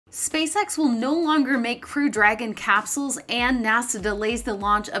SpaceX will no longer make Crew Dragon capsules, and NASA delays the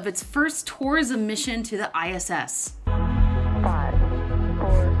launch of its first tourism mission to the ISS. 5,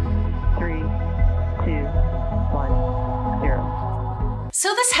 4, 3, 2, 1, 0.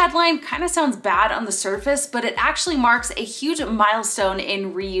 So this headline kind of sounds bad on the surface, but it actually marks a huge milestone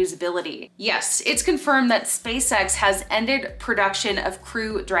in reusability. Yes, it's confirmed that SpaceX has ended production of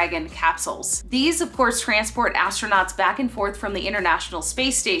Crew Dragon capsules. These, of course, transport astronauts back and forth from the International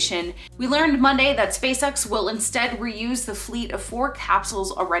Space Station. We learned Monday that SpaceX will instead reuse the fleet of 4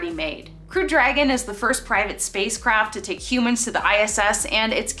 capsules already made. Crew Dragon is the first private spacecraft to take humans to the ISS,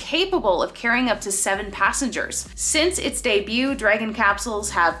 and it's capable of carrying up to 7 passengers. Since its debut, Dragon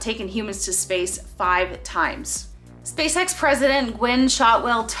capsules have taken humans to space 5 times. SpaceX President Gwynne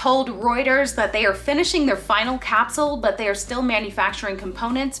Shotwell told Reuters that they are finishing their final capsule, but they are still manufacturing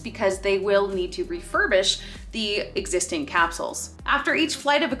components because they will need to refurbish the existing capsules. After each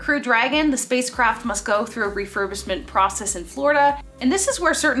flight of a Crew Dragon, the spacecraft must go through a refurbishment process in Florida, and this is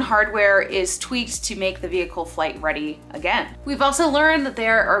where certain hardware is tweaked to make the vehicle flight ready again. We've also learned that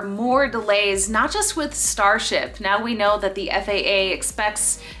there are more delays, not just with Starship. Now we know that the FAA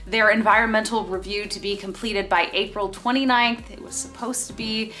expects their environmental review to be completed by April 29th. It was supposed to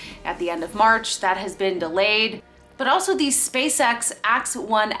be at the end of March. That has been delayed. But also the SpaceX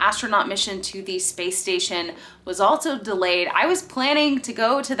AX-1 astronaut mission to the space station was also delayed. I was planning to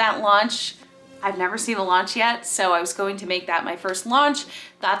go to that launch. I've never seen a launch yet, so I was going to make that my first launch.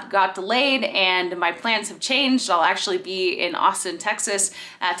 That got delayed and my plans have changed. I'll actually be in Austin, Texas,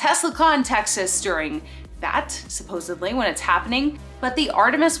 at TeslaCon, Texas during that, supposedly, when it's happening. But the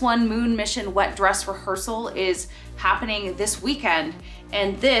Artemis 1 moon mission wet dress rehearsal is happening this weekend,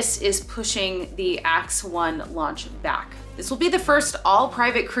 and this is pushing the AX-1 launch back. This will be the first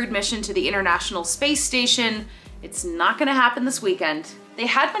all-private crewed mission to the International Space Station. It's not gonna happen this weekend. They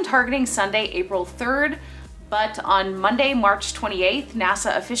had been targeting Sunday, April 3rd, but on Monday, March 28th,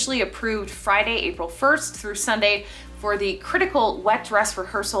 NASA officially approved Friday, April 1st through Sunday for the critical wet dress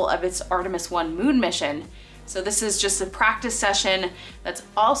rehearsal of its Artemis 1 moon mission. So this is just a practice session that's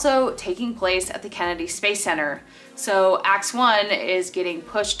also taking place at the Kennedy Space Center. So AX-1 is getting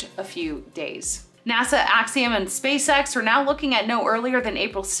pushed a few days. NASA, Axiom, and SpaceX are now looking at no earlier than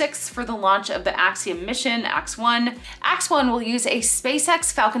April 6th for the launch of the Axiom mission, AX-1. AX-1 will use a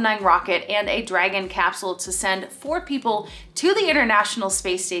SpaceX Falcon 9 rocket and a Dragon capsule to send 4 people to the International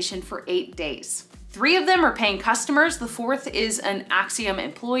Space Station for 8 days. 3 of them are paying customers. The 4th is an Axiom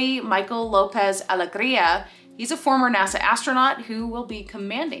employee, Michael Lopez Alegria. He's a former NASA astronaut who will be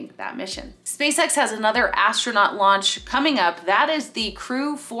commanding that mission. SpaceX has another astronaut launch coming up. That is the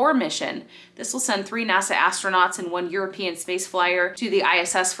Crew 4 mission. This will send 3 NASA astronauts and 1 European space flyer to the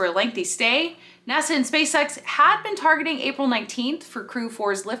ISS for a lengthy stay. NASA and SpaceX had been targeting April 19th for Crew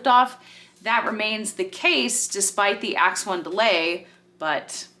 4's liftoff. That remains the case despite the AX-1 delay,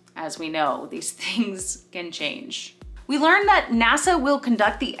 but as we know, these things can change. We learned that NASA will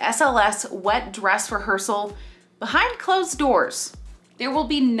conduct the SLS wet dress rehearsal behind closed doors. There will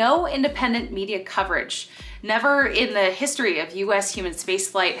be no independent media coverage. Never in the history of US human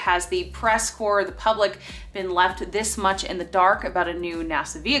spaceflight has the press corps, the public, been left this much in the dark about a new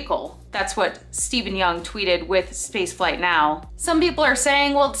NASA vehicle. That's what Stephen Young tweeted with Spaceflight Now. Some people are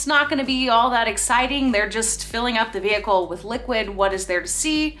saying, well, it's not gonna be all that exciting. They're just filling up the vehicle with liquid. What is there to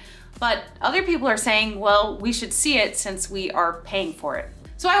see? But other people are saying, well, we should see it since we are paying for it.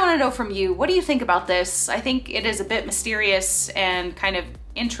 So I want to know from you, what do you think about this? I think it is a bit mysterious and kind of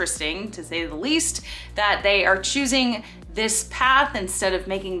interesting, to say the least, that they are choosing this path instead of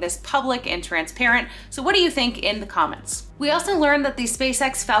making this public and transparent. So what do you think in the comments? We also learned that the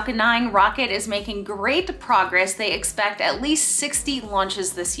SpaceX Falcon 9 rocket is making great progress. They expect at least 60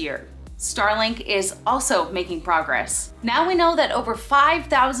 launches this year. Starlink is also making progress. Now we know that over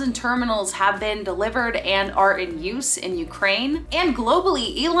 5,000 terminals have been delivered and are in use in Ukraine. And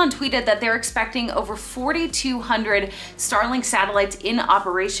globally, Elon tweeted that they're expecting over 4,200 Starlink satellites in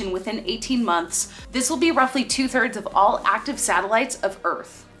operation within 18 months. This will be roughly 2/3 of all active satellites of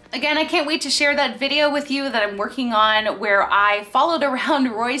Earth. Again, I can't wait to share that video with you that I'm working on where I followed around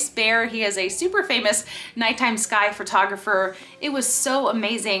Royce Bair. He is a super famous nighttime sky photographer. It was so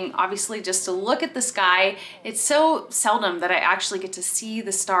amazing, obviously, just to look at the sky. It's so seldom that I actually get to see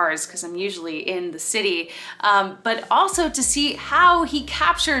the stars because I'm usually in the city, but also to see how he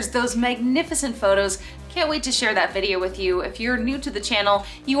captures those magnificent photos. Can't wait to share that video with you. If you're new to the channel,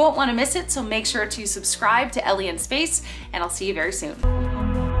 you won't want to miss it, so make sure to subscribe to Ellie in Space, and I'll see you very soon.